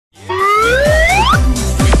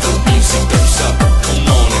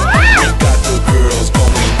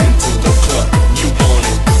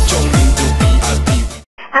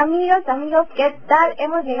amigos, ¿qué tal?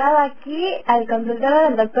 Hemos llegado aquí al consultorio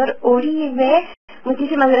del doctor Uribe.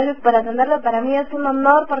 Muchísimas gracias por atenderlo. Para mí es un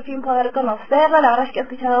honor por fin poder conocerlo. La verdad es que he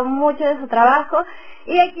escuchado mucho de su trabajo.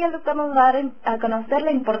 Y aquí el doctor nos va a dar a conocer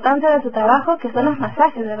la importancia de su trabajo, que son los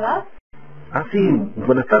masajes, ¿verdad? Ah, sí.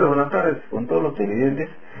 Buenas tardes con todos los televidentes.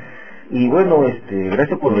 Y bueno,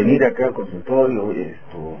 gracias por venir acá al consultorio.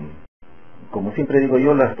 Como siempre digo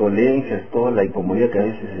yo, las dolencias, toda la incomodidad que a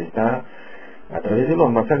veces está, a través de los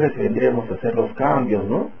masajes vendríamos a hacer los cambios,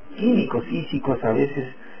 ¿no? Químicos, físicos, a veces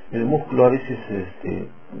el músculo a veces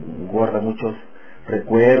guarda muchos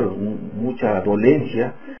recuerdos, mucha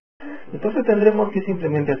dolencia. Entonces tendremos que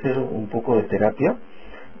simplemente hacer un poco de terapia,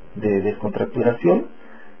 de descontracturación,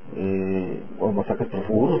 o masajes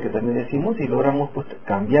profundos que también decimos, y logramos pues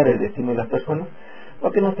cambiar el destino de las personas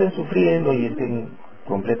para que no estén sufriendo y estén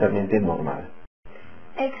completamente normal.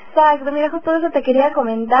 Exacto, mira, justo eso te quería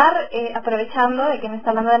comentar, aprovechando de que me está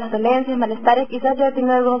hablando de las dolencias, malestares. Quizás yo he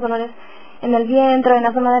tenido algunos dolores en el vientre, en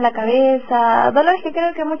la zona de la cabeza, dolores que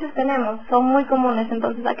creo que muchos tenemos, son muy comunes.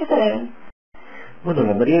 Entonces, ¿a qué se deben? Bueno,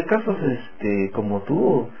 la mayoría de casos, como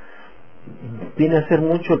tú, viene a ser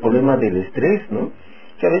mucho el problema del estrés, ¿no?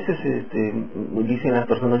 Que a veces dicen las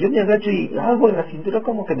personas, yo me agacho y algo en la cintura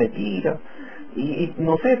como que me tira, y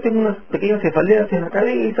no sé, tengo unas pequeñas cefaleas en la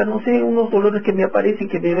cabeza, no sé, unos dolores que me aparecen,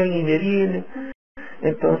 que me van y me vienen.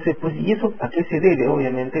 Entonces, pues, ¿y eso a qué se debe?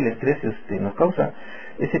 Obviamente el estrés nos causa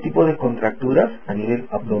ese tipo de contracturas a nivel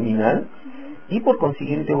abdominal, y por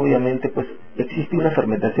consiguiente, obviamente, pues, existe una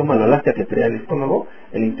fermentación maloláctea que crea el estómago,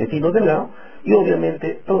 el intestino delgado, y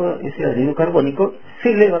obviamente todo ese anhídrido carbónico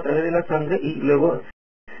se eleva a través de la sangre y luego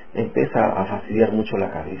empieza a fastidiar mucho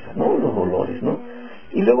la cabeza, ¿no? Los dolores, ¿no?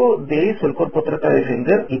 Y luego de eso el cuerpo trata de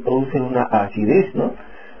defender y produce una acidez, ¿no?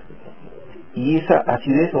 Y esa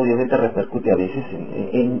acidez obviamente repercute a veces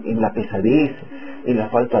en la pesadez, en la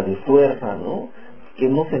falta de fuerza, ¿no? Que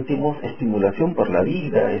no sentimos estimulación por la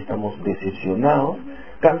vida, estamos decepcionados,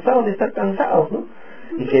 cansados de estar cansados, ¿no?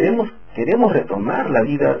 Y queremos retomar la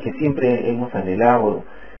vida que siempre hemos anhelado,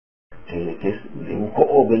 que es de un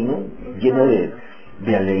joven, ¿no? Lleno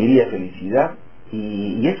de alegría, felicidad.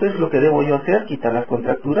 Y eso es lo que debo yo hacer, quitar las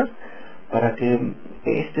contracturas, para que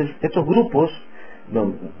estos grupos,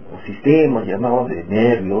 o sistemas llamados de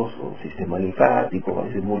nervios, o sistema linfático, a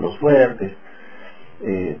veces muslos fuertes,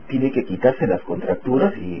 tiene que quitarse las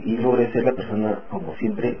contracturas y logre ser la persona, como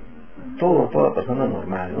siempre, toda persona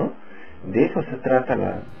normal, ¿no? De eso se trata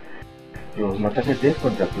los masajes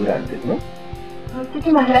descontracturantes, ¿no?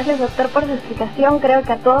 Muchísimas gracias, doctor, por su explicación. Creo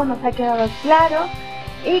que a todos nos ha quedado claro.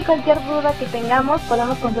 Y cualquier duda que tengamos,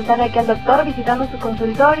 podemos consultar aquí al doctor visitando su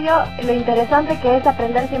consultorio. Lo interesante que es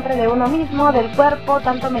aprender siempre de uno mismo, del cuerpo,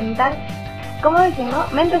 tanto mental. Como dicen, ¿no?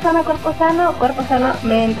 Mente sana, cuerpo sano,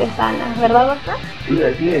 mente sana. ¿Verdad, doctor? Sí,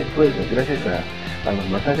 así es. Pues gracias a los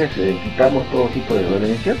masajes quitamos todo tipo de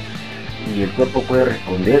dolencias y el cuerpo puede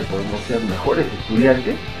responder, podemos ser mejores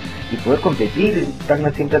estudiantes y poder competir.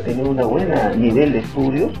 Tacna siempre ha tenido un buen nivel de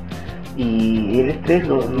estudios, y el estrés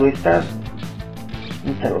lo está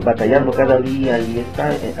batallando cada día y está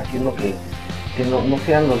haciendo que no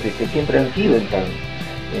sean los de que siempre han sido.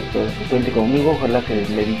 Entonces cuente conmigo, ojalá que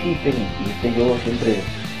me visiten y esté yo siempre,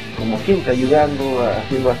 como siempre, ayudando,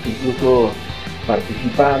 haciendo hasta incluso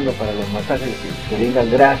participando para los masajes que vengan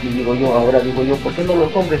gratis. Ahora digo yo, ¿por qué no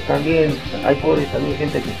los hombres también? Hay pobres también,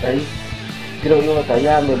 gente que está ahí, creo yo,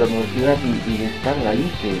 batallando en la universidad y están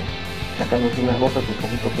ahí sacándose unas notas un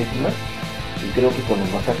poquito pésimas. Y creo que con los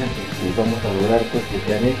masajes vamos a lograr pues que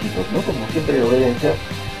sean éxitos, ¿no? Como siempre lo deben ser.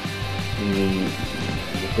 Y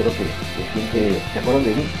espero que siempre se acuerdan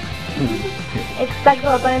de mí.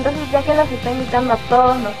 Exacto, doctor. Entonces, ya que los está invitando a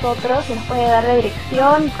todos nosotros, ¿nos puede dar la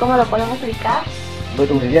dirección? ¿Cómo lo podemos ubicar?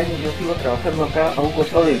 Bueno, desde años yo sigo trabajando acá a un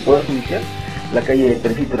costado del Poder Judicial, la calle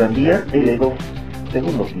Prefito Randía, L2,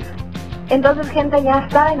 segundo piso. Entonces, gente, ya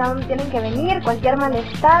saben a dónde tienen que venir. Cualquier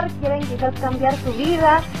malestar, quieren quizás cambiar su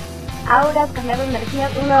vida, auras, cambiar de energía,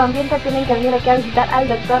 un nuevo ambiente, tienen que venir aquí a visitar al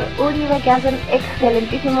doctor Uribe, que hace un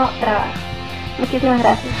excelentísimo trabajo. Muchísimas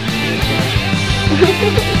gracias.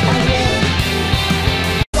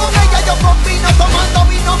 Con ella yo combino, tomando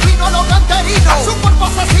vino a lo canterino. Su cuerpo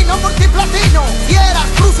asesino multiplatino. Quieras,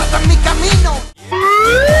 cruzas en mi camino.